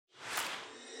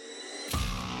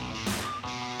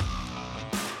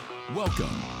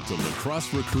Welcome to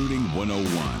Lacrosse Recruiting 101,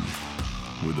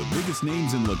 where the biggest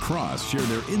names in lacrosse share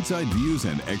their inside views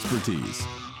and expertise.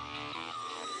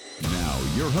 Now,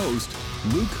 your host,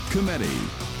 Luke Cometti.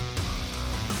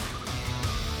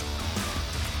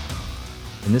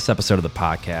 In this episode of the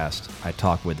podcast, I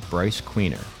talk with Bryce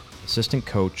Queener, assistant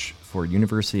coach for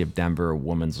University of Denver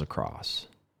women's lacrosse.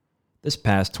 This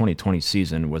past 2020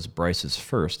 season was Bryce's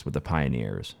first with the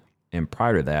Pioneers, and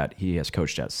prior to that, he has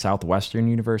coached at Southwestern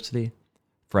University,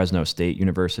 Fresno State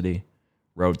University,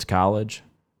 Rhodes College,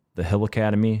 the Hill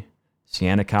Academy,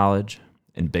 Siena College,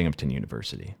 and Binghamton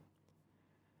University.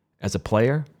 As a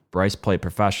player, Bryce played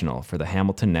professional for the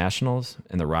Hamilton Nationals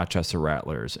and the Rochester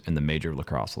Rattlers in the Major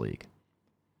Lacrosse League.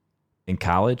 In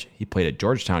college, he played at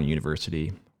Georgetown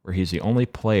University, where he's the only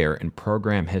player in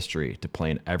program history to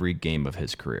play in every game of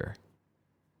his career.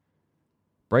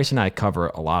 Bryce and I cover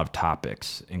a lot of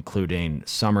topics, including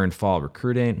summer and fall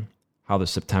recruiting, how the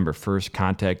September 1st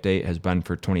contact date has been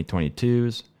for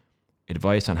 2022s,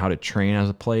 advice on how to train as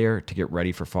a player to get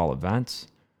ready for fall events,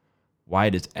 why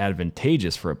it is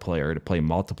advantageous for a player to play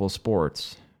multiple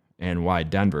sports, and why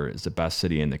Denver is the best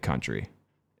city in the country,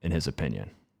 in his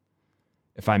opinion.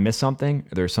 If I missed something,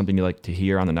 or there's something you'd like to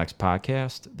hear on the next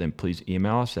podcast, then please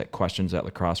email us at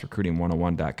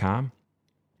questions@lacrosserecruiting101.com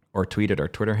or tweet at our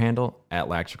Twitter handle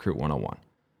 @LaxRecruit101.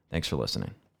 Thanks for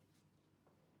listening.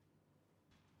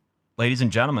 Ladies and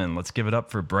gentlemen, let's give it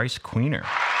up for Bryce Queener.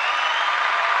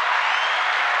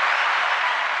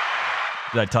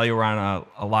 Did I tell you we're on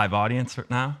a live audience right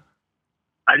now?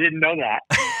 I didn't know that.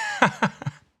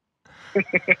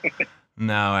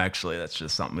 No, actually, that's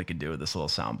just something we could do with this little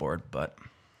soundboard. But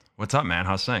what's up, man?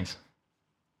 How's things?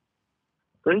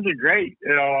 Things are great.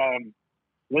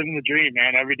 Living the dream,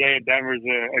 man. Every day in Denver is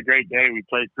a great day. We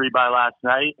played 3x last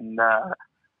night, and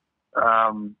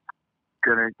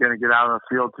gonna get out on the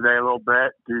field today a little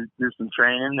bit, do some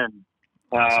training, and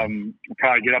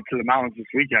probably get up to the mountains this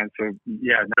weekend. So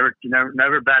yeah,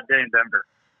 never a bad day in Denver.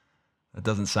 That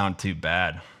doesn't sound too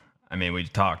bad. I mean, we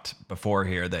talked before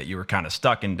here that you were kind of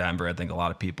stuck in Denver. I think a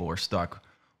lot of people were stuck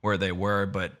where they were,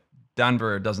 but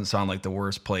Denver doesn't sound like the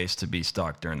worst place to be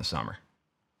stuck during the summer.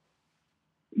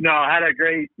 No, I had a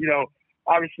great,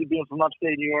 obviously being from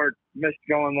upstate New York, missed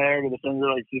going there to the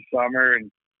Finger Lakes this summer, and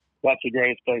that's the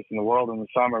greatest place in the world in the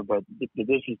summer, but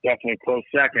this is definitely a close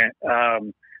second.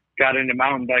 Got into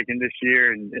mountain biking this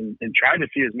year and tried to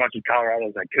see as much of Colorado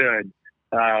as I could,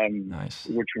 Nice.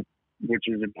 which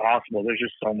is impossible. There's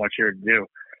just so much here to do.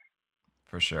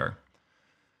 For sure.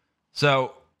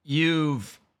 So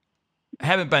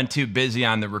haven't been too busy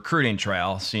on the recruiting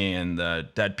trail, seeing the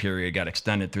dead period got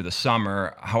extended through the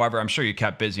summer. However, I'm sure you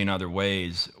kept busy in other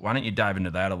ways. Why don't you dive into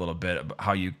that a little bit,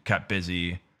 how you kept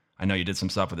busy? I know you did some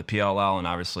stuff with the PLL and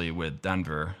obviously with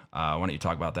Denver. Why don't you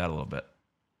talk about that a little bit?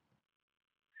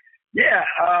 Yeah,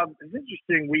 it's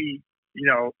interesting. We,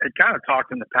 had kind of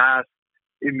talked in the past,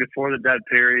 even before the dead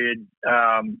period,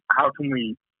 how can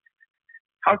we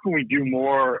do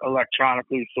more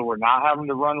electronically so we're not having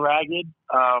to run ragged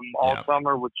all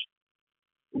summer, which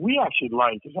we actually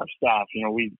like as our staff.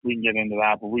 We can get into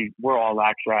that, but we're all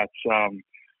lax rats. Our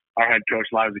head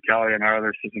coach, Liza Kelly, and our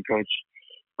other assistant coach,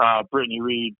 Brittany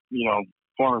Reed,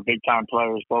 former big-time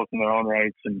players, both in their own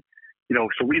rights. And, so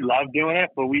we love doing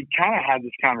it, but we kind of had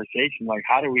this conversation, like,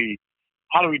 how do we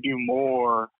do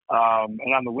more?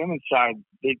 And on the women's side,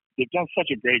 they've done such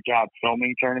a great job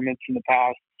filming tournaments in the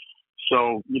past.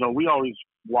 So, we always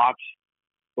watch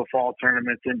the fall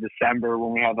tournaments in December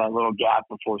when we have that little gap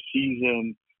before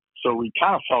season. So we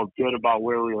kind of felt good about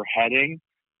where we were heading.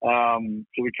 So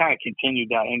we kind of continued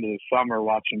that into the summer,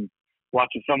 watching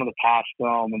some of the past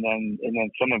film, and then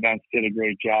some events did a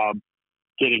great job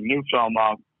getting new film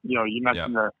up. You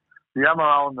mentioned the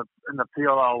MRL and the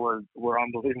PLL were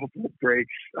unbelievable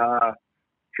breaks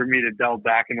for me to delve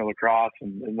back into lacrosse,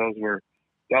 and that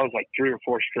was like 3 or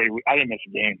 4 straight. I didn't miss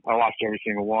a game. I watched every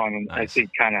single one, and nice. I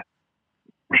think kind of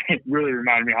it really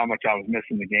reminded me how much I was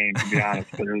missing the game, to be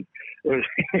honest. But it was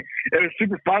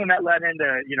super fun, and that led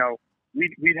into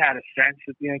we'd had a sense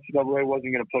that the NCAA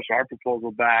wasn't going to push our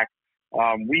proposal back.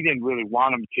 We didn't really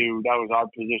want them to. That was our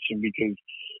position because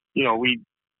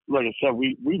like I said,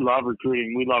 we love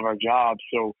recruiting, we love our job,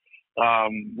 so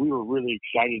we were really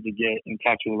excited to get in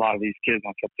touch with a lot of these kids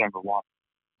on September 1.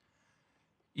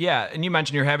 Yeah, and you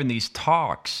mentioned you're having these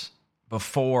talks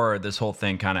before this whole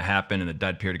thing kind of happened and the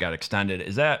dead period got extended.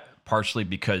 Is that partially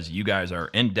because you guys are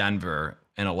in Denver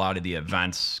and a lot of the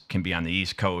events can be on the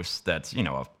East Coast that's,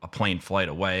 a plane flight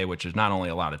away, which is not only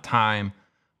a lot of time,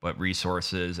 but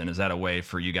resources? And is that a way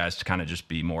for you guys to kind of just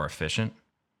be more efficient?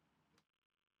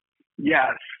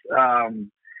 Yes.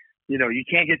 you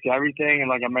can't get to everything. And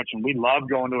like I mentioned, we love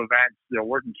going to events.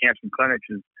 Working camps and clinics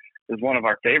is one of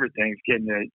our favorite things. Getting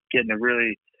to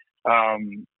really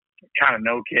kind of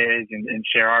know kids and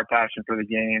share our passion for the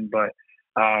game. But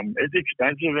it's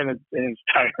expensive and it's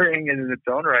tiring in its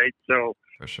own right. So,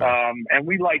 for sure. And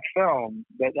we like film.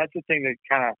 That's the thing that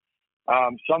kind of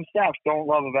some staff don't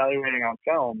love evaluating on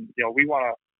film. We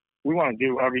want to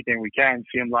do everything we can,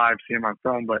 see them live, see them on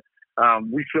film, but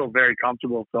we feel very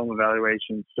comfortable with film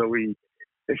evaluations. So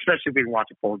especially if we can watch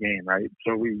a full game, right?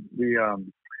 So we've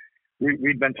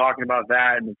been talking about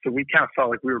that, and so we kind of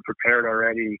felt like we were prepared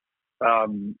already,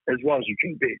 as well as you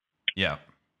can be. Yeah,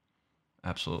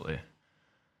 absolutely.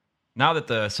 Now that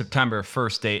the September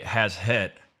 1st date has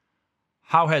hit,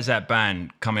 how has that been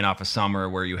coming off a summer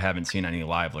where you haven't seen any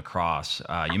live lacrosse?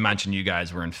 You mentioned you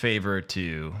guys were in favor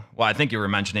I think you were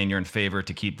mentioning you're in favor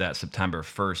to keep that September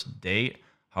 1st date.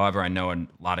 However, I know a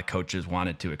lot of coaches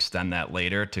wanted to extend that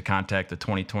later to contact the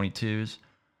 2022s.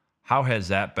 How has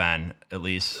that been, at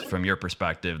least from your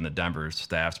perspective and the Denver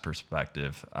staff's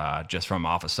perspective, just from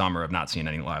off a summer of not seeing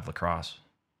any live lacrosse?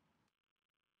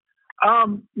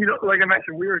 Like I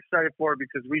mentioned, we were excited for it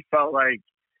because we felt like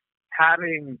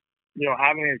having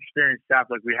an experienced staff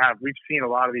like we have, we've seen a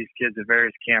lot of these kids at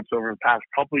various camps over the past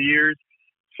couple of years.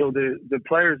 So the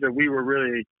players that we were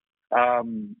really,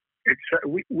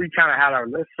 we kind of had our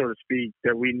list, so to speak,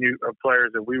 that we knew of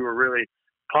players that we were really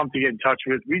pumped to get in touch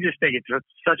with. We just think it's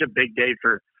such a big day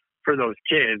for those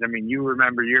kids. I mean, you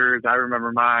remember yours, I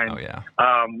remember mine. Oh yeah.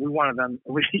 We wanted them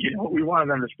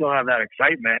to still have that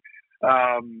excitement,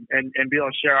 and be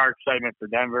able to share our excitement for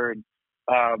Denver and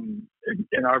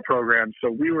in our program. So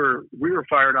we were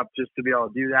fired up just to be able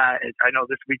to do that. I know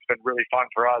this week's been really fun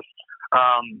for us,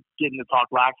 getting to talk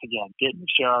lax again, getting to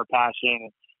share our passion,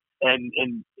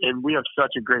 and we have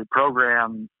such a great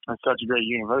program and such a great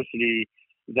university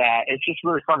that it's just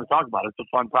really fun to talk about. It's a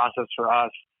fun process for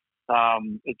us.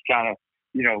 It's kind of,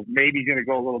 maybe going to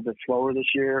go a little bit slower this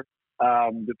year,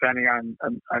 depending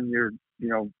on your,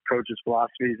 coach's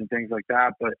philosophies and things like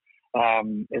that. But,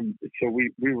 and so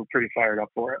we were pretty fired up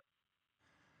for it.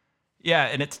 Yeah.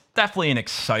 And it's definitely an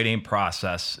exciting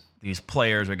process. These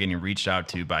players are getting reached out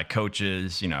to by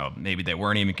coaches, maybe they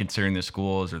weren't even considering the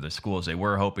schools or the schools they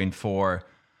were hoping for.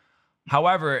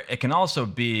 However, it can also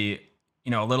be,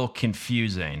 a little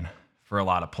confusing for a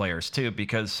lot of players too,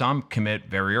 because some commit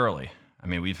very early. I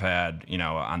mean, we've had,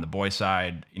 on the boys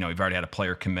side, we've already had a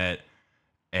player commit,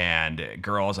 and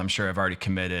girls, I'm sure, have already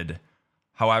committed.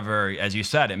 However, as you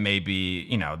said, it may be,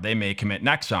 they may commit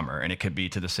next summer, and it could be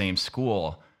to the same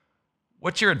school.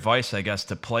 What's your advice, I guess,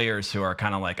 to players who are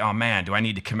kind of like, oh man, do I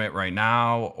need to commit right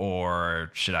now,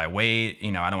 or should I wait?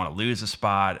 I don't want to lose a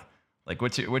spot. Like,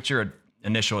 what's your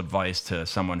initial advice to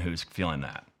someone who's feeling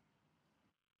that?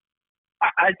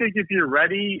 I think if you're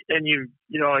ready and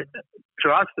to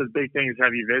us, the big thing is,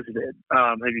 have you visited?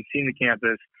 Have you seen the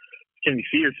campus? Can you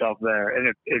see yourself there?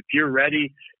 And if you're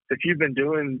ready, if you've been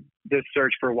doing this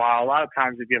search for a while, a lot of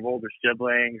times if you have older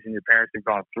siblings and your parents have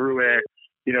gone through it,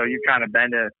 you've kind of been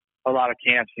to a lot of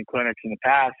camps and clinics in the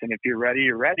past. And if you're ready,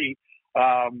 you're ready.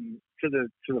 To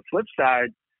the flip side,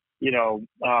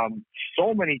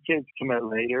 so many kids commit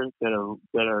later that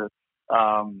are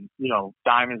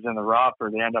diamonds in the rough,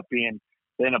 or they end up being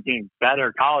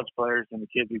better college players than the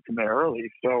kids who commit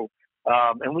early. So,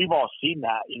 and we've all seen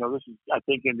that. This is, I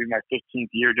think, going to be my 15th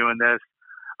year doing this.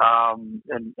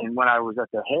 And when I was at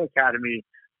the Hay Academy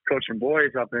coaching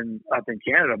boys up in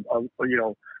Canada,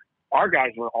 our guys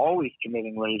were always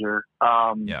committing later,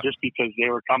 just because they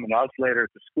were coming to us later at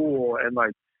the school. And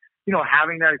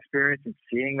having that experience and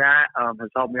seeing that has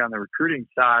helped me on the recruiting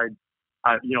side.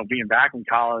 Being back in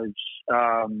college,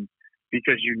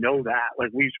 because that,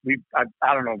 like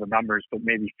I don't know the numbers, but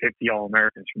maybe 50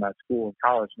 All-Americans from that school in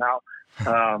college now,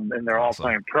 and they're all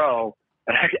playing pro.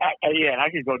 And I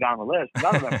could go down the list.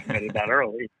 None of them committed that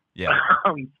early. Yeah.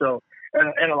 So,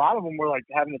 and a lot of them were like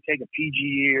having to take a PG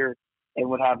year and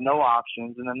would have no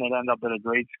options, and then they'd end up at a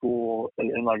great school.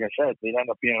 And like I said, they'd end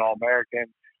up being an All-American,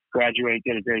 graduate,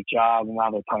 did a great job, and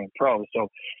now they're playing pro. So,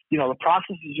 the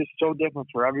process is just so different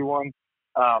for everyone.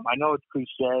 I know it's cliche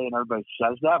and everybody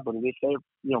says that, but they say,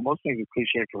 most things are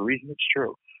cliche for a reason. It's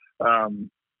true.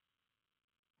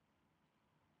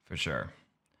 For sure.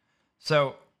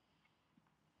 So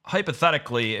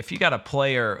hypothetically, if you got a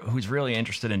player who's really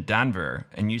interested in Denver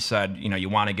and you said, you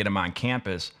want to get him on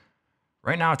campus,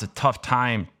 right now it's a tough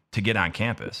time to get on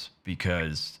campus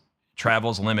because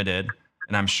travel's limited.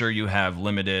 And I'm sure you have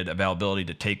limited availability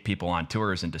to take people on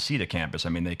tours and to see the campus. I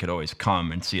mean, they could always come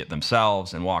and see it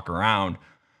themselves and walk around.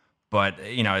 But,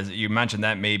 as you mentioned,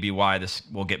 that may be why this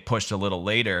will get pushed a little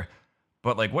later.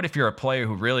 But like, what if you're a player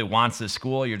who really wants this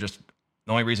school? You're just,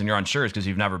 the only reason you're unsure is because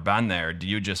you've never been there. Do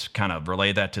you just kind of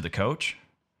relay that to the coach?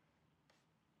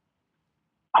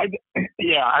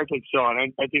 Yeah, I think so.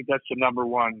 And I think that's the number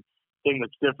one thing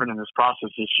that's different in this process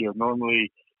this year.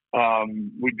 Normally,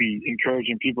 we'd be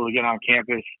encouraging people to get on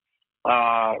campus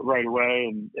right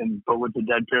away, but with the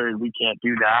dead period, we can't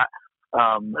do that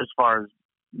as far as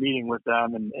meeting with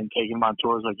them and taking them on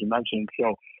tours like you mentioned.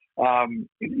 So,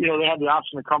 they have the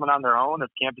option of coming on their own if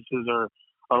campuses are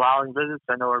allowing visits.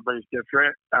 I know everybody's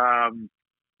different,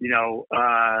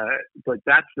 but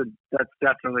that's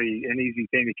definitely an easy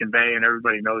thing to convey, and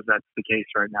everybody knows that's the case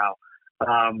right now.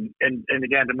 And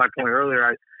again, to my point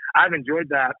earlier, I've enjoyed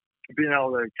that, being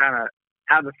able to kind of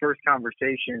have the first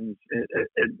conversations,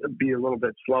 and be a little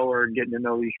bit slower and getting to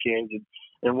know these kids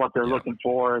and what they're looking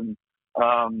for. And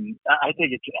I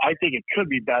think it could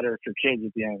be better for kids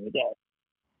at the end of the day.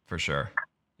 For sure.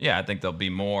 Yeah, I think there'll be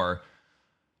more.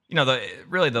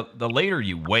 The later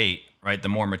you wait, right, the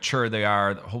more mature they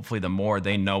are. Hopefully, the more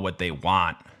they know what they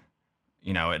want.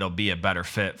 It'll be a better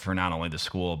fit for not only the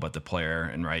school but the player,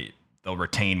 and right, they'll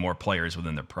retain more players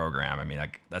within their program. I mean,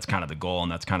 that's kind of the goal, and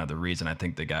that's kind of the reason I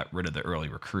think they got rid of the early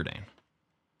recruiting.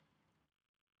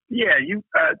 Yeah,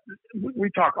 we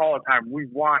talk all the time. We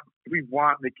want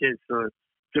the kids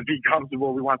to be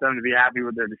comfortable. We want them to be happy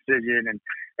with their decision, and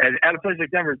at a place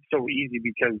like Denver, it's so easy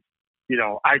because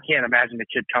I can't imagine a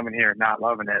kid coming here and not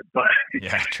loving it. But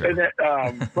yeah, true.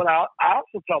 But I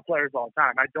also tell players all the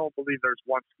time, I don't believe there's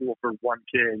one school for one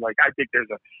kid. Like, I think there's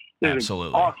an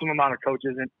awesome amount of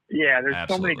coaches, and there's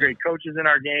so many great coaches in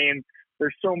our game.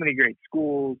 There's so many great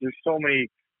schools. There's so many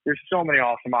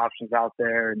awesome options out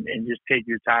there, and just take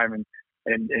your time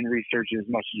and research as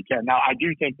much as you can. Now, I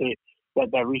do think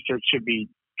that research should be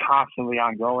constantly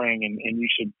ongoing, and you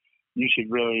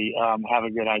should really have a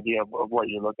good idea of what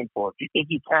you're looking for if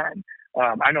you can.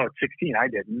 I know at 16 I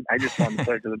didn't. I just wanted to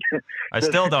play for the. I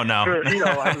still don't know.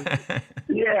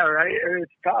 Yeah, right.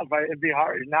 It's tough. It'd be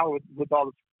hard now with all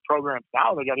the programs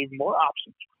now. They got even more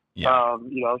options. Yeah.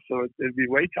 So it'd be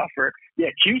way tougher. Yeah,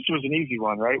 Cuse was an easy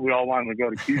one, right? We all wanted to go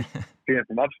to Cuse, being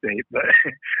from upstate. But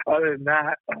other than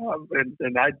that,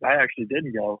 and I actually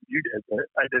didn't go. You did, but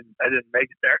I didn't make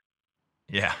it there.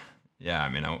 Yeah. Yeah, I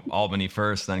mean, Albany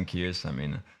first, then Cuse. I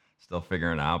mean, still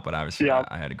figuring it out, but obviously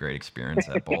I had a great experience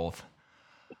at both.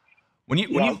 When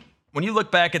you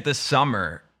look back at this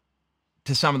summer,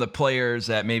 to some of the players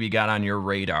that maybe got on your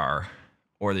radar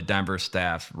or the Denver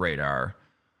staff radar,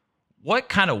 what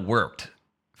kind of worked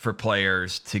for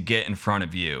players to get in front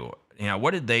of you?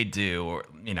 What did they do?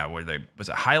 Was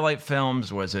it highlight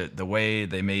films? Was it the way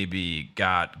they maybe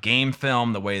got game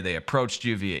film, the way they approached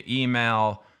you via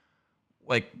email?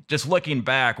 Like, just looking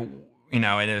back, and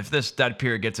if this dead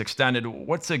period gets extended,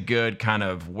 what's a good kind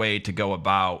of way to go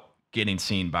about getting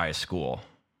seen by a school?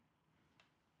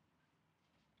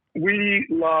 We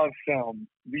love film.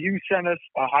 You send us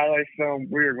a highlight film,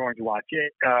 we are going to watch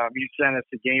it. You send us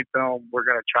a game film, we're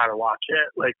going to try to watch it.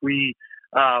 Like, we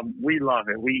love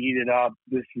it. We eat it up.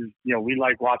 This is, we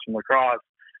like watching lacrosse.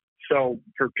 So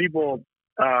for people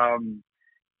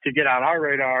to get on our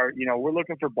radar, we're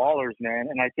looking for ballers, man.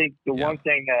 And I think the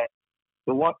thing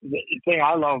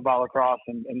I love about lacrosse,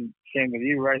 and same with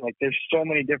you, right? Like, there's so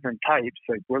many different types.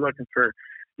 Like, we're looking for,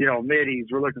 middies,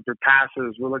 we're looking for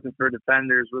passers, we're looking for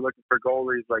defenders, we're looking for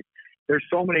goalies. Like, there's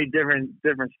so many different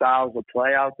styles of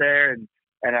play out there,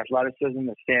 and athleticism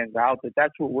that stands out.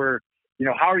 That's what we're,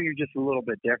 how are you just a little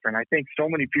bit different? I think so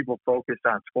many people focus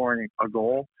on scoring a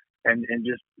goal, and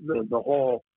just the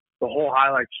whole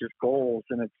highlight's just goals,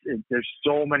 and there's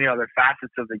so many other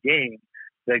facets of the game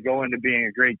that go into being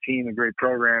a great team, a great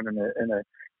program, and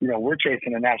we're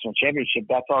chasing a national championship.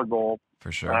 That's our goal.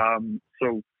 For sure.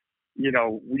 So,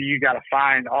 you got to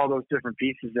find all those different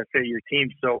pieces that fit your team.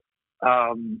 So,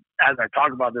 as I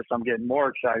talk about this, I'm getting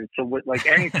more excited. So,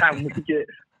 anytime we get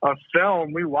a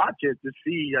film, we watch it to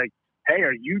see, like, hey,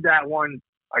 are you that one?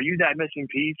 Are you that missing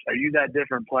piece? Are you that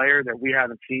different player that we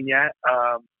haven't seen yet?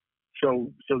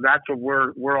 So that's what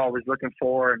we're always looking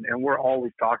for, and we're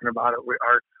always talking about it.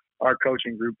 Our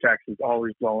coaching group text is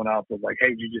always blowing up with, like, hey,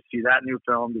 did you just see that new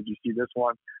film? Did you see this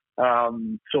one?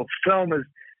 So film is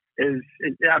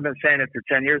I've been saying it for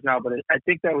 10 years now, but I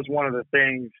think that was one of the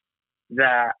things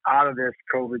that out of this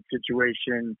COVID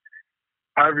situation,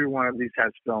 everyone at least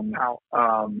has film now.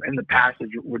 In the past, it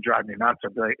would drive me nuts.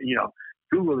 I'd be like,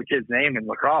 Google the kid's name in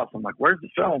lacrosse. I'm like, where's the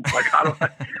film? Like,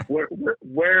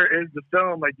 where is the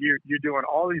film? Like, you're doing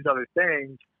all these other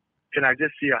things. Can I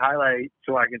just see a highlight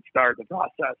so I can start the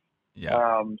process?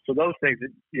 Yeah. So those things,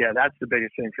 that's the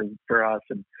biggest thing for us.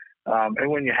 And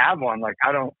when you have one, like,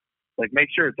 I don't like make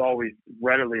sure it's always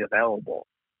readily available,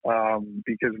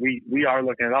 because we are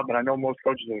looking it up, and I know most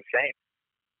coaches are the same.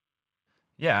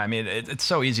 Yeah, I mean, it's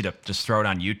so easy to just throw it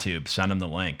on YouTube, send them the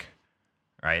link,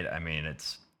 right? I mean,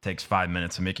 it takes 5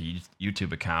 minutes to make a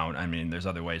YouTube account. I mean, there's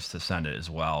other ways to send it as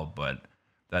well, but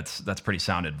that's pretty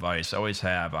sound advice. Always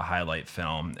have a highlight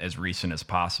film as recent as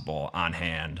possible on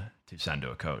hand to send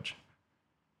to a coach.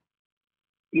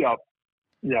 Yep,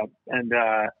 and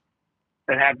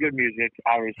have good music,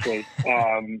 obviously.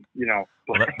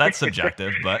 Well, that's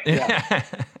subjective, but yeah.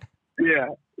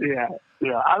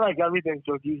 I like everything,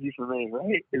 so it's easy for me,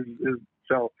 right?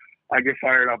 So I get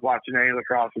fired up watching any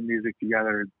lacrosse and music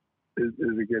together is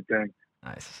a good thing.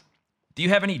 Nice. Do you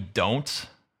have any don'ts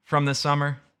from this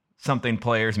summer? Something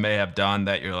players may have done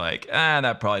that you're like,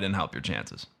 that probably didn't help your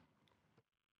chances.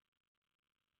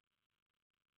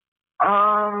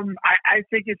 I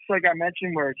think it's like I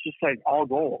mentioned, where it's just like all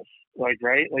goals, like,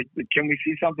 right? Like, can we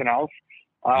see something else?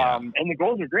 And the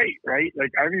goals are great, right?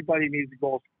 Like, everybody needs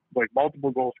goals, like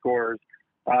multiple goal scorers.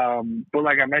 But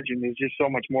like I mentioned, there's just so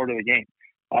much more to the game.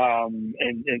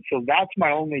 And so that's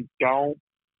my only don't.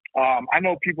 I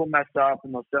know people mess up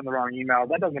and they'll send the wrong email.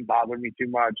 That doesn't bother me too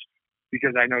much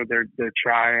because I know they're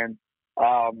trying.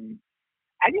 I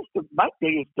guess my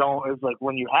biggest don't is like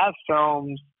when you have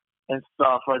films and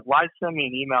stuff, like why send me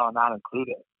an email and not include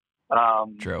it?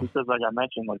 True. Because like I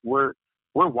mentioned, like we're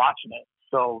watching it.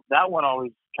 So that one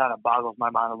always kind of boggles my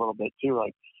mind a little bit too.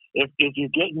 Like if you're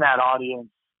getting that audience,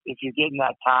 if you're getting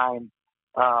that time,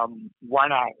 why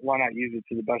not use it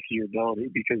to the best of your ability?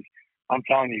 Because I'm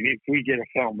telling you, if we get a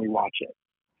film, we watch it.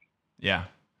 Yeah,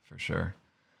 for sure.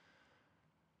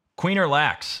 Queener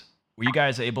Lax, were you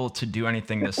guys able to do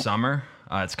anything this summer?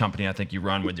 It's a company I think you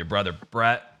run with your brother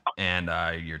Brett and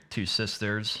your two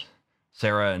sisters,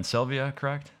 Sarah and Sylvia,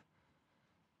 correct?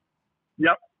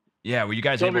 Yep. Yeah, were you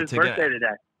guys Sylvia's able to birthday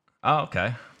today. Oh,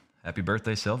 okay. Happy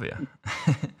birthday, Sylvia.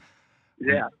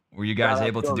 Yeah. Were you guys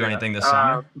able to do anything this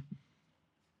summer?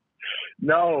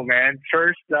 No, man.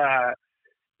 First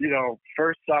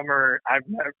summer, I've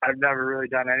never really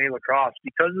done any lacrosse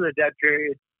because of the dead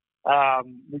period.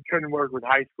 We couldn't work with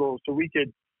high school, so we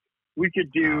could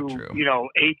do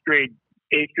eighth grade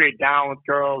down with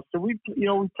girls. So we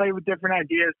played with different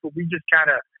ideas, but we just kind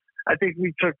of, I think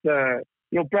we took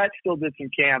Brett still did some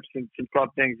camps and some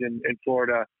club things in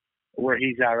Florida, where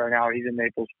he's at right now. He's in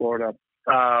Naples, Florida.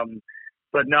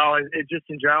 But no, it just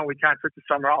in general, we kind of took the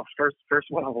summer off. First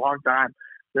one in a long time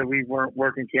that we weren't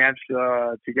working camps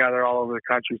together all over the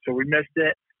country. So we missed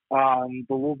it.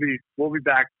 But we'll be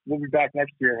back. We'll be back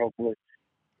next year, hopefully.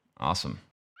 Awesome.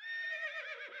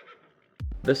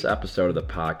 This episode of the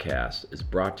podcast is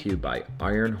brought to you by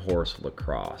Iron Horse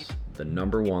Lacrosse, the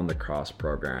 #1 lacrosse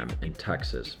program in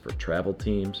Texas for travel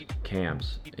teams,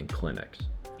 camps, and clinics.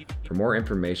 For more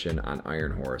information on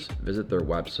Iron Horse, visit their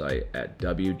website at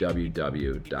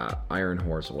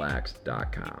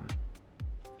www.ironhorselax.com.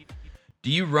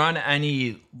 Do you run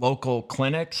any local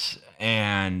clinics?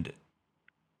 And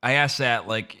I ask that,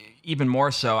 like, even more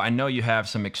so, I know you have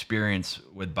some experience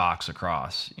with box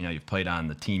lacrosse. You've played on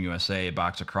the Team USA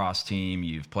box lacrosse team.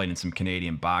 You've played in some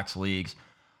Canadian box leagues.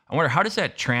 I wonder, how does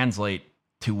that translate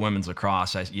to women's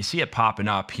lacrosse? You see it popping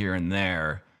up here and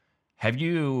there. Have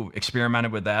you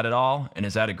experimented with that at all? And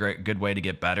is that a good way to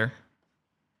get better?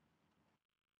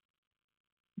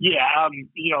 Yeah.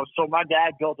 So my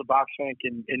dad built a box rink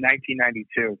in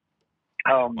 1992.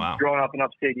 Wow. Growing up in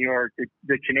upstate New York,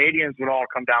 the Canadians would all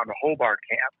come down to Hobart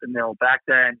camp. And back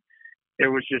then, it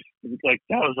was just like,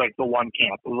 that was like the one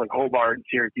camp. It was like Hobart and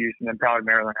Syracuse, and then probably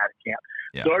Maryland had a camp.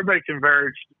 Yeah. So everybody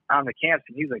converged on the camps.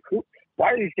 And he's like,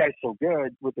 why are these guys so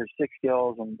good with their stick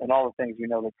skills and all the things we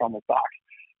know that come with box?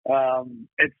 And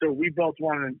so he built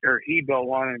one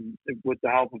with the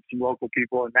help of some local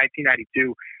people in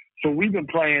 1992. So we've been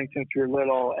playing since we were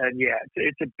little. And yeah,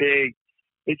 it's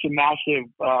a massive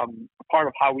part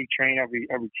of how we train every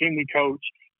team we coach.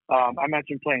 I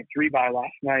mentioned playing 3x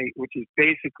last night, which is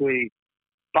basically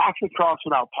box lacrosse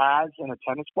without pads and a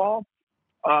tennis ball.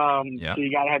 So you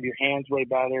got to have your hands way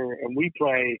better. And we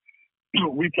play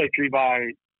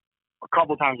 3x a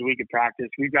couple times a week in practice.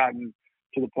 We've gotten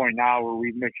to the point now where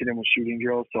we mix it in with shooting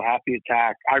drills. So happy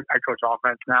attack. I coach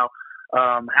offense now.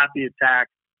 Happy attack.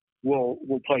 We'll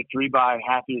play 3x.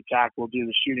 Happy attack. We'll do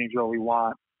the shooting drill we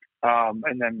want.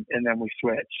 And then we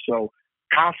switch. So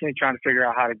constantly trying to figure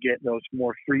out how to get those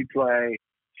more free play,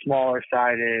 smaller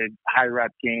sided, high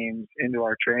rep games into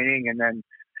our training. And then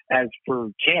as for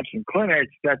camps and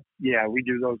clinics, we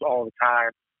do those all the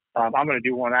time. I'm going to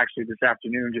do one actually this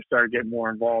afternoon, just started getting more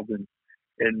involved in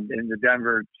the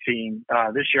Denver scene.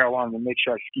 This year I wanted to make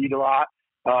sure I skied a lot.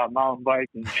 mountain bike,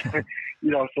 and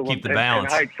so keep the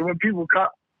balance. And hike. So when people come,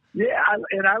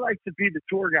 I like to be the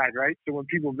tour guide, right? So when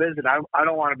people visit, I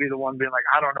don't want to be the one being like,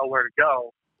 I don't know where to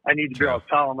go. I need to be able to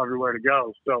tell them everywhere to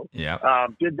go. So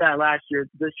did that last year.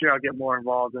 This year I'll get more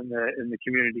involved in the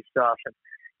community stuff. And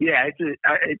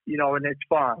and it's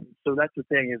fun. So that's the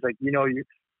thing is like,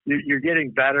 you're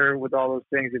getting better with all those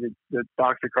things that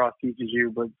box lacrosse teaches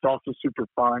you, but it's also super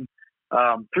fun.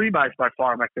 3x is by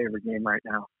far my favorite game right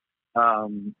now.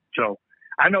 So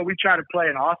I know we tried to play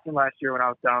in Austin last year when I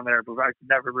was down there, but I could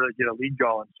never really get a league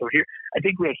going. So here, I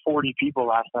think we had 40 people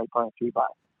last night playing 3x.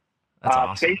 That's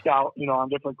awesome. Spaced out, on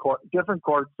different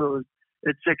courts. So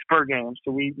it's 6 per game.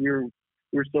 So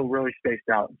we're still really spaced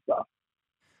out and stuff.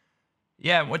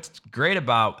 Yeah, what's great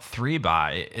about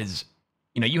 3x is,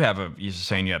 you're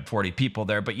saying you have 40 people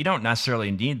there, but you don't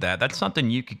necessarily need that. That's something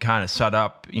you could kind of set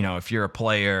up, if you're a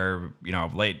player,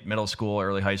 late middle school,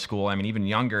 early high school, even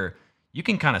younger, you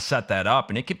can kind of set that up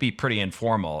and it could be pretty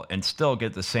informal and still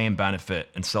get the same benefit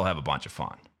and still have a bunch of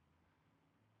fun.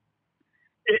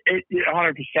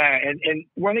 100%. And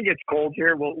when it gets cold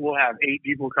here, we'll have 8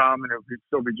 people come and it'll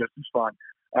still be just as fun.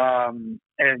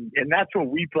 And that's what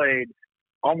we played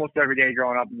almost every day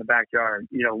growing up in the backyard.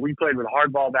 We played with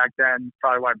hardball back then,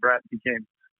 probably why Brett became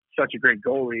such a great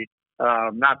goalie.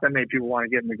 Not that many people want to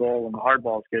get in the goal when the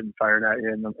hardball's getting fired at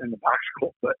you in the box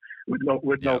goal, but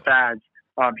with no pads.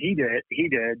 He did.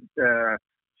 But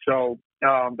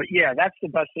yeah, that's the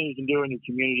best thing you can do in your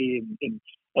community.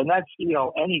 And that's,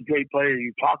 any great player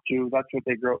you talk to, that's what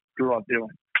they grew up doing.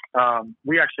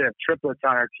 We actually have triplets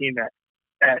on our team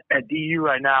at DU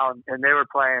right now, and they were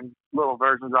playing little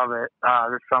versions of it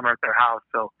this summer at their house.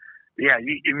 So, yeah,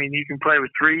 you can play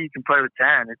with 3, you can play with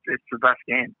 10. It's the best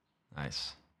game.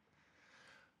 Nice.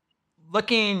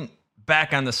 Looking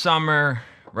back on the summer,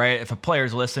 right, if a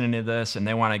player's listening to this and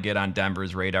they want to get on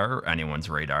Denver's radar or anyone's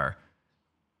radar,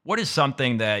 what is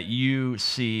something that you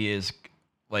see is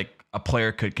like a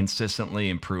player could consistently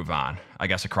improve on, I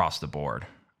guess, across the board?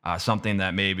 Something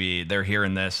that maybe they're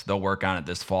hearing this, they'll work on it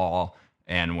this fall,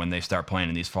 and when they start playing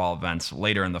in these fall events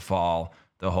later in the fall,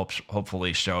 they'll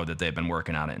hopefully show that they've been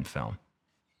working on it in film.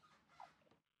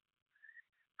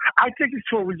 I think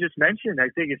it's what we just mentioned. I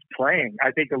think it's playing.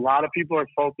 I think a lot of people are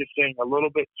focusing a little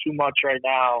bit too much right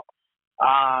now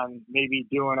on maybe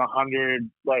doing 100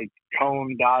 like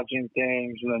cone dodging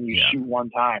things and then you shoot one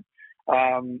time.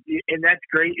 And that's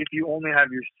great if you only have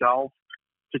yourself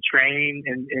to train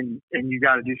and you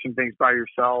got to do some things by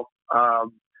yourself.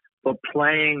 But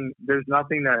playing, there's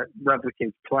nothing that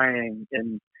replicates playing.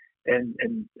 And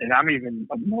I'm even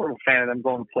more of a fan of them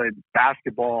going to play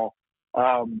basketball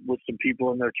with some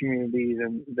people in their communities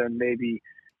and then maybe,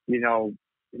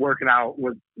 working out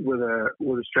with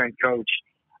a strength coach.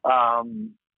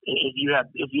 If you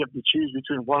have to choose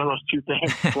between one of those two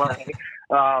things, play,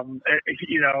 and I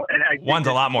think one's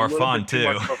a lot more fun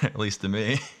too, at least to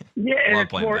me. Yeah, and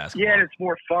it's more basketball. Yeah, and it's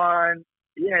more fun.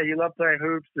 Yeah, you love playing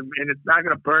hoops, and it's not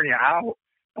going to burn you out.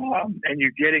 And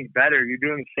you're getting better. You're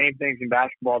doing the same things in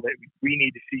basketball that we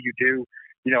need to see you do.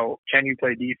 Can you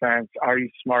play defense? Are you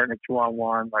smart in a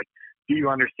 2-on-1? Like, do you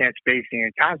understand spacing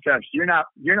and concepts? You're not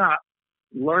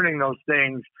learning those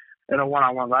things in a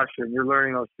 1-on-1 lesson. You're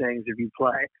learning those things if you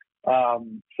play.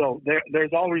 So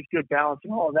there's always good balance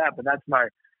in all of that. But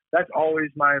that's always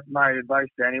my advice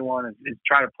to anyone is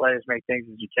try to play as many things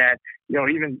as you can.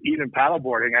 Even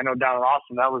paddleboarding. I know down in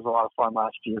Austin that was a lot of fun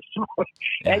last year. So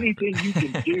anything you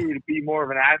can do to be more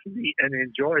of an athlete and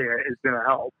enjoy it is going to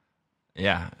help.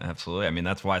 Yeah, absolutely.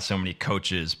 That's why so many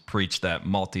coaches preach that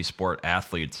multi-sport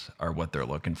athletes are what they're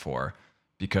looking for,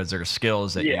 because there are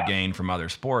skills that you gain from other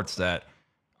sports that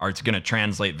are going to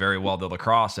translate very well to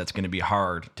lacrosse. That's going to be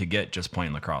hard to get just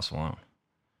playing lacrosse alone.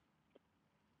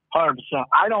 100%.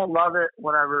 I don't love it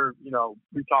whenever,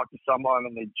 we talk to someone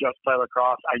and they just play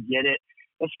lacrosse. I get it,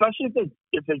 especially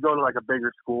if they go to like a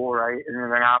bigger school, right? And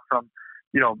they're not from,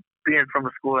 being from a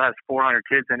school that has 400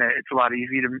 kids in it, it's a lot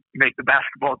easier to make the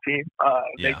basketball team,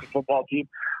 make the football team.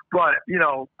 But,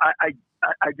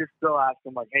 I just still ask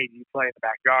them like, hey, do you play in the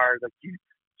backyard? Like, do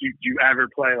you ever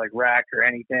play like rec or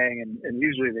anything? And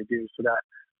usually they do. So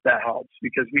that helps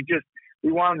because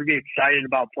we want them to be excited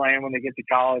about playing when they get to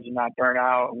college and not burn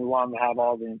out. And we want them to have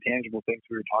all the intangible things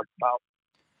we were talking about.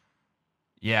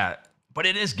 Yeah, but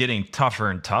it is getting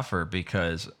tougher and tougher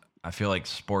because I feel like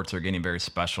sports are getting very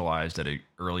specialized at an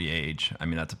early age.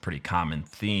 That's a pretty common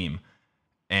theme.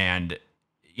 And,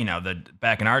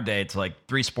 back in our day, it's like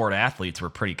 3-sport athletes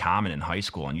were pretty common in high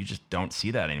school, and you just don't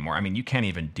see that anymore. You can't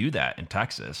even do that in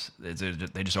Texas.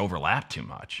 They just overlap too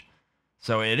much.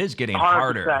 So it is getting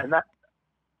harder.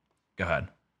 Go ahead.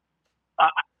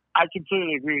 I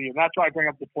completely agree with you. And that's why I bring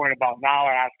up the point about now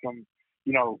I ask them,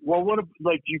 well, what,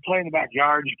 like, do you play in the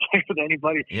backyard? Do you play with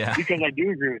anybody? Yeah. Because I do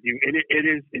agree with you. It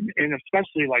is, and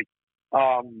especially like,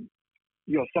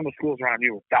 some of the schools around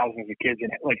you with thousands of kids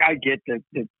in it. Like, I get that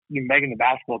making the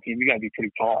basketball team, you got to be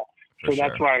pretty tall. So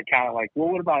that's why I kind of like, well,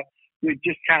 what about, we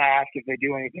just kind of ask if they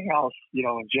do anything else,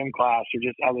 in gym class or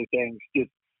just other things,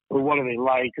 or what do they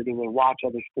like, or do they watch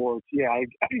other sports? Yeah, I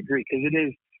agree, because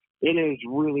it is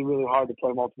really, really hard to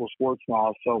play multiple sports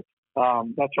now. So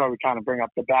that's why we kind of bring up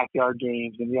the backyard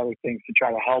games and the other things to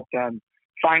try to help them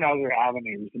find other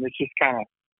avenues. And it's just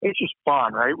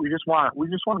fun, right? We just want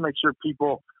to make sure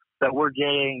people that we're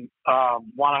getting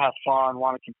want to have fun,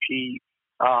 want to compete,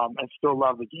 and still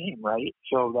love the game, right?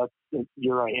 So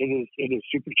you're right. It is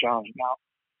super challenging now.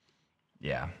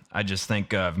 Yeah, I just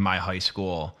think of my high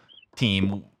school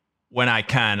team. When I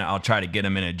can, I'll try to get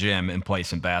them in a gym and play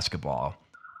some basketball.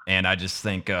 And I just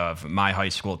think of my high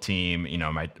school team,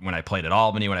 when I played at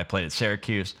Albany, when I played at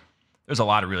Syracuse, there's a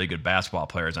lot of really good basketball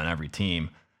players on every team.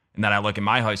 And then I look at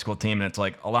my high school team, and it's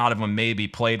like a lot of them maybe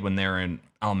played when they're in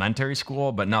elementary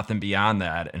school, but nothing beyond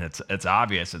that. And it's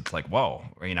obvious. It's like, whoa,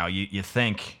 you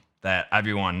think that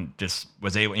everyone just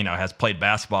was able, has played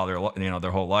basketball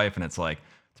their whole life. And it's like,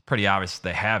 it's pretty obvious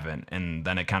they haven't. And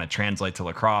then it kind of translates to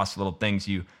lacrosse, little things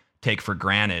you take for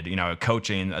granted,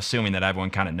 coaching, assuming that everyone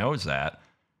kind of knows that,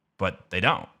 but they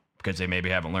don't, because they maybe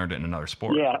haven't learned it in another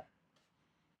sport. Yeah.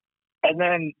 And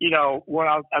then, when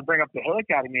I bring up the Hill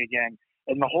Academy again,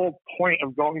 and the whole point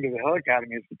of going to the Hill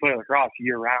Academy is to play lacrosse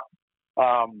year round.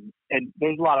 And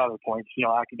there's a lot of other points,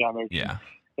 academics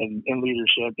and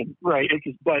leadership, and right.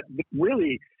 But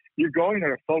really, you're going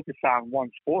there to focus on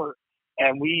one sport.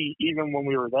 And even when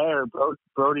we were there,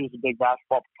 Brody was a big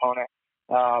basketball proponent,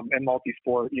 and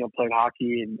multi-sport, played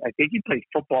hockey, and I think he played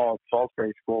football at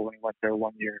Salisbury School when he went there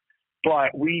one year.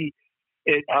 But we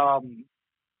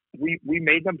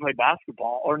made them play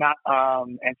basketball or not,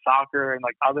 and soccer and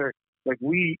like other. Like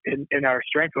in our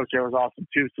strength coach there was awesome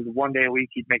too. So the one day a week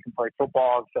he'd make them play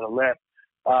football instead of lift.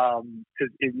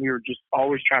 Because we were just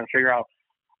always trying to figure out.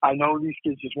 I know these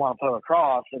kids just want to play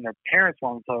lacrosse and their parents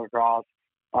want to play lacrosse,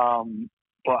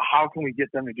 but how can we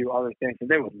get them to do other things? And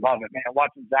they would love it, man.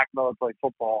 Watching Zach Miller play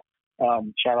football.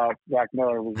 Shout out Zach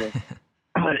Miller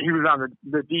he was on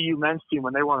the DU men's team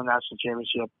when they won the national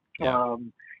championship. Yeah.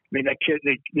 I mean, that kid,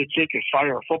 the kid could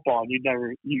fire a football, and you'd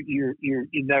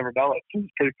never know it. So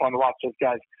it's pretty fun to watch those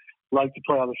guys like to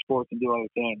play other sports and do other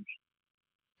things.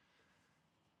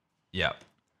 Yeah.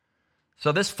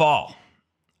 So this fall,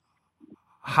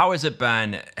 how has it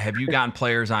been? Have you gotten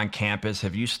players on campus?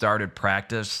 Have you started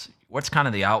practice? What's kind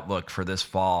of the outlook for this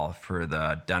fall for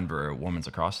the Denver women's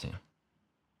lacrosse team?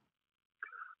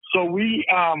 So we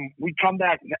come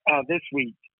back this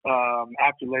week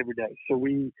after Labor Day. So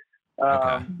we.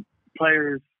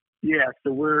 Players,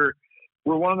 so we're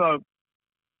one of the,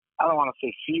 I don't want to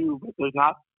say few, but there's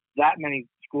not that many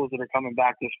schools that are coming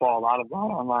back this fall. A lot of them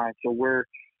online. So we're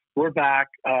back.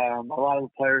 A lot of the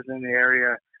players in the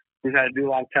area, we've had to do a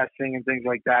lot of testing and things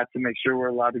like that to make sure we're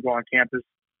allowed to go on campus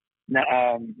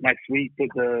next week. But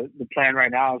the plan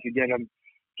right now is to get them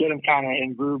kind of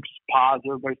in groups, pods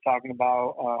everybody's talking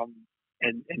about,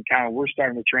 and kind of we're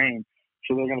starting to train.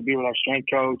 So they're going to be with our strength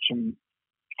coach, and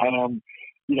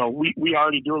we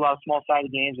already do a lot of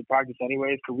small-sided games in practice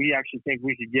anyways, so we actually think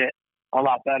we could get a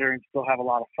lot better and still have a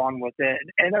lot of fun with it.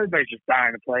 And everybody's just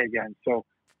dying to play again. So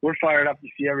we're fired up to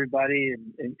see everybody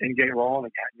and get rolling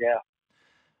again, yeah.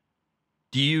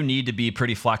 Do you need to be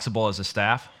pretty flexible as a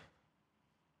staff?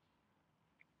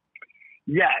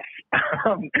 Yes.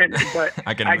 But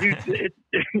I do.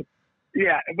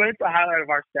 Yeah, but it's a highlight of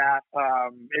our staff.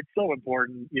 It's so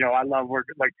important. I love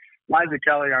working. Like Liza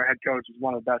Kelly, our head coach, is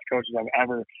one of the best coaches I've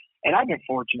ever. And I've been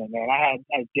fortunate, man. I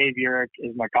had Dave Urich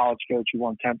is my college coach who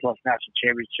won 10+ national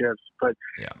championships. But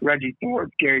Reggie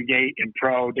Thorpe, Gary Gate in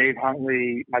pro, Dave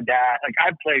Huntley, my dad. Like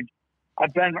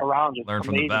I've been around just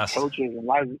amazing coaches. And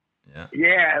Liza,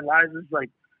 and Liza's like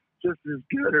just as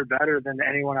good or better than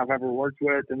anyone I've ever worked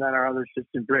with. And then our other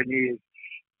assistant, Brittany,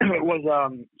 she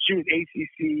was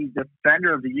ACC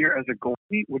Defender of the Year as a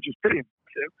goalie, which is pretty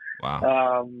impressive.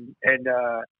 Wow.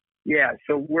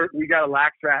 So we got a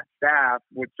lax rat staff,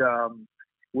 which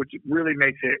really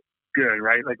makes it good,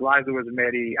 right? Like Liza was a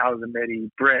midi, I was a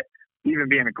midi. Britt, even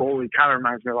being a goalie, kind of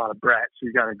reminds me a lot of Brett.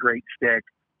 She's got a great stick.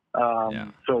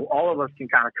 So all of us can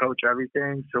kind of coach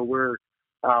everything. So we're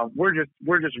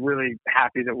just really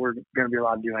happy that we're going to be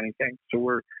allowed to do anything.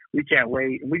 So we can't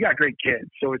wait. And we got great kids,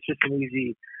 so it's just an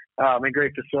easy and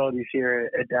great facilities here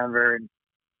at Denver,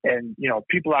 and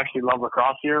people actually love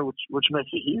lacrosse here, which makes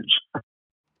it huge.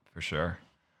 For sure.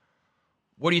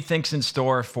 What do you think's in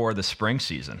store for the spring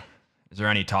season? Is there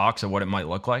any talks of what it might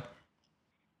look like?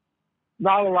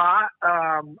 Not a lot.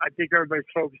 I think everybody's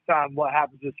focused on what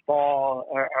happens this fall.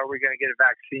 Are we going to get a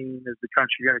vaccine? Is the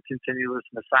country going to continue to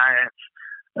listen to science?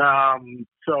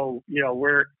 So,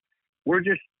 we're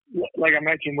just, like I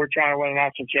mentioned, we're trying to win a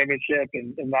national championship,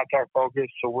 and that's our focus.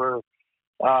 So we're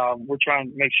trying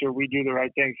to make sure we do the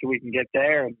right thing so we can get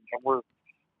there, and we're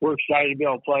excited to be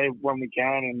able to play when we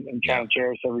can and trying to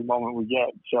cherish every moment we get.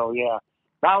 So yeah,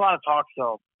 not a lot of talk.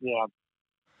 So yeah.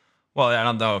 Well, I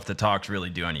don't know if the talks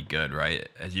really do any good, right?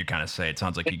 As you kind of say, it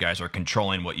sounds like you guys are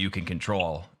controlling what you can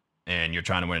control, and you're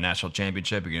trying to win a national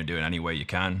championship. You're going to do it any way you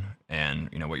can,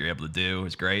 and what you're able to do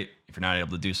is great. If you're not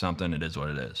able to do something, it is what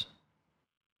it is.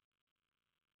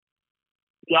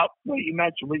 Yep, what you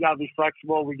mentioned, we got to be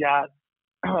flexible. We got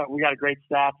a great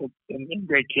staff and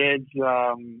great kids,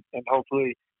 and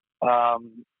hopefully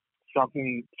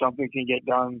something can get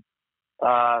done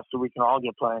so we can all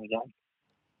get playing again.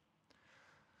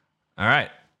 All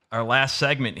right. Our last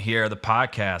segment here of the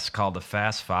podcast called the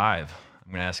Fast Five.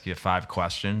 I'm going to ask you 5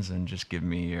 questions and just give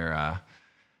me your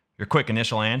quick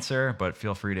initial answer, but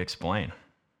feel free to explain.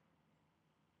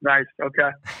 Nice.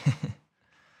 Okay.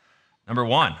 Number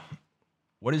 1,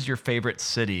 what is your favorite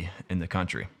city in the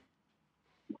country?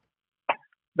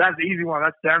 That's the easy one.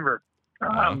 That's Denver.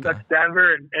 Okay. That's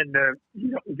Denver, and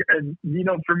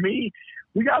for me,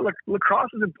 we got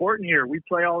lacrosse is important here. We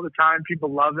play all the time.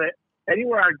 People love it.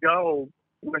 Anywhere I go,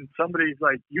 when somebody's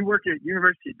like, "You work at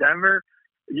University of Denver,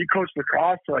 you coach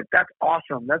lacrosse," so like that's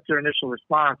awesome. That's their initial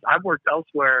response. I've worked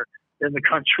elsewhere in the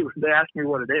country where they ask me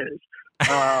what it is.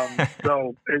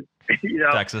 So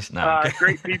Texas, no.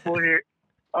 Great people here.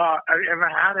 I've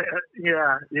had it.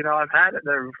 Yeah, I've had it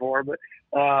there before, but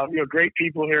great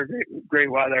people here, great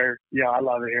weather. Yeah, I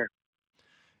love it here.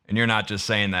 And you're not just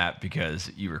saying that because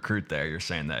you recruit there. You're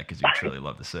saying that because you truly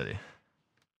love the city.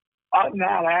 No,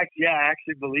 I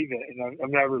actually believe it, and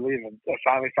I'm never leaving. I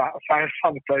finally found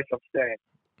the place I'm staying.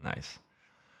 Nice.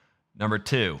 Number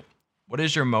 2, what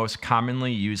is your most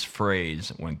commonly used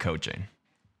phrase when coaching?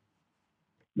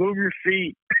 Move your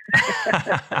feet.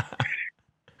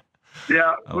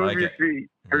 Yeah, move your feet,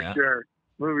 for sure.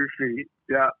 Move your feet,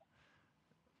 yeah.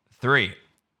 3,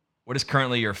 what is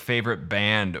currently your favorite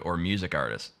band or music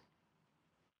artist?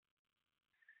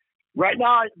 Right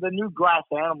now, the new Glass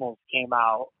Animals came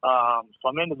out, so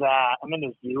I'm into that. I'm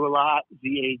into ZHU a lot,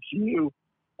 ZHU.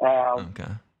 Okay.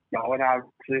 And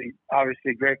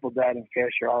obviously Grateful Dead and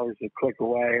Fish are always a click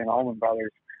away, and Allman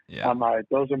Brothers. Yeah.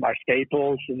 Those are my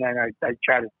staples, and then I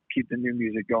try to keep the new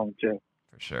music going too.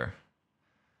 For sure.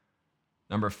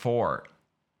 Number 4,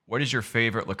 what is your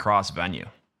favorite lacrosse venue?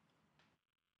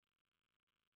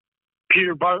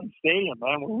 Peter Barton Stadium,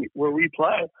 man, where we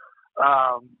play.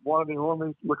 One of the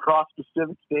women's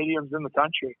lacrosse-specific stadiums in the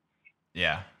country.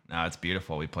 Yeah, no, it's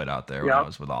beautiful. We played out there when I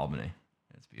was with Albany.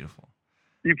 It's beautiful.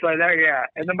 You play there, yeah.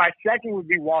 And then my second would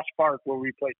be Walsh Park, where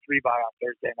we played 3x on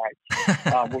Thursday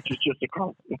nights, which is just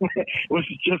across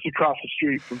the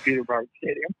street from Peter Barton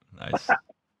Stadium. Nice.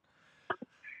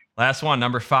 Last one,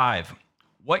 number 5.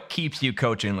 What keeps you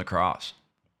coaching lacrosse?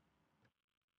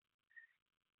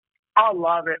 I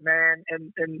love it, man,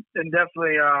 and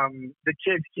definitely the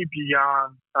kids keep you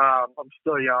young. I'm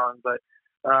still young, but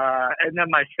and then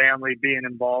my family being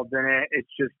involved in it. It's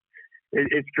just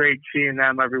it's great seeing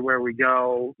them everywhere we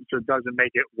go. So it doesn't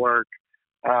make it work.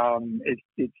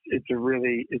 It's a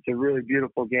really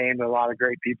beautiful game that a lot of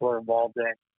great people are involved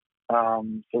in.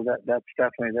 So that's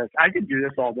definitely this. I could do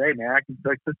this all day, man.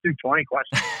 Let's do 20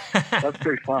 questions. That's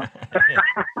pretty fun.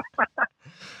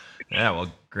 Yeah,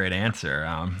 well, great answer.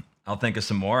 I'll think of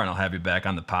some more and I'll have you back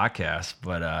on the podcast.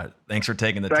 But thanks for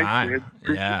taking the time.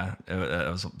 Yeah, it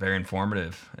was very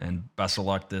informative. And best of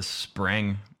luck this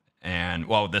spring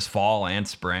this fall and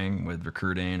spring with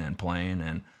recruiting and playing.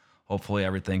 And hopefully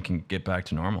everything can get back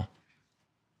to normal.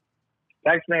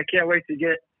 Thanks, man. Can't wait to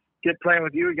get playing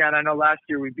with you again. I know last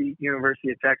year we beat University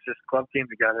of Texas club team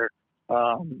together.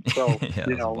 So yeah,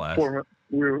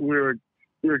 we were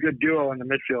a good duo in the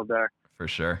midfield there. For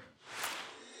sure.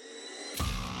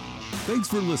 Thanks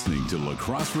for listening to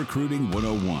Lacrosse Recruiting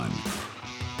 101.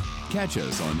 Catch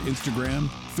us on Instagram,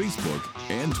 Facebook,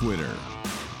 and Twitter.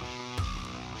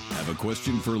 Have a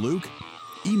question for Luke?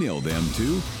 Email them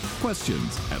to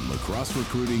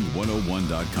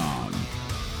questions@lacrosserecruiting101.com.